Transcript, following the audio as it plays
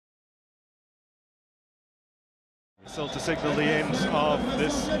So to signal the end of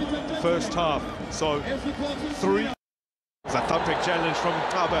this first half. So 3. It's a thumping challenge from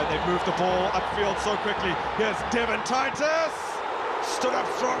Taba. They've moved the ball upfield so quickly. Here's Devon Titus. Stood up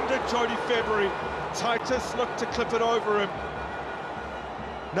strong to Jody February. Titus looked to clip it over him.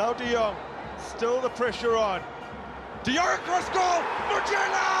 Now De Jong. Still the pressure on. De Jong across goal.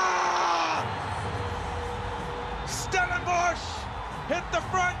 Mojela! Stellenbosch hit the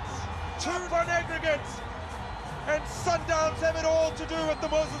front. 2 on aggregate. And Sundowns have it all to do at the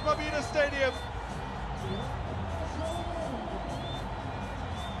Moses Mabhida Stadium.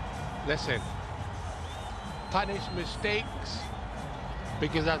 Listen, punish mistakes,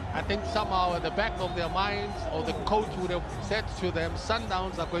 because I think somehow at the back of their minds, or the coach would have said to them,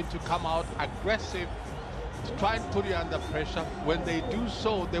 Sundowns are going to come out aggressive to try and put you under pressure. When they do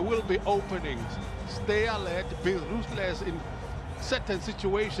so, there will be openings. Stay alert, be ruthless in certain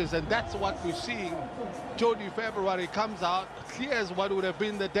situations, and that's what we're seeing. Jody February comes out, clears what would have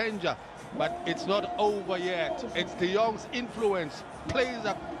been the danger, but it's not over yet. It's De Jong's influence, plays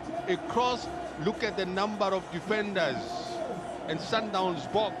across. Look at the number of defenders, and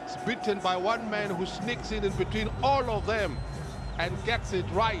Sundowns box beaten by one man who sneaks in between all of them and gets it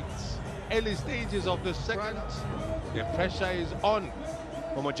right. Early stages of the second, the pressure is on.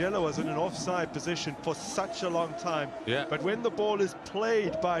 Well, Mojela was in an offside position for such a long time. Yeah. But when the ball is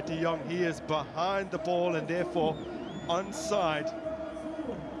played by De Jong, he is behind the ball and therefore onside.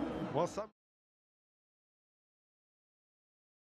 Well,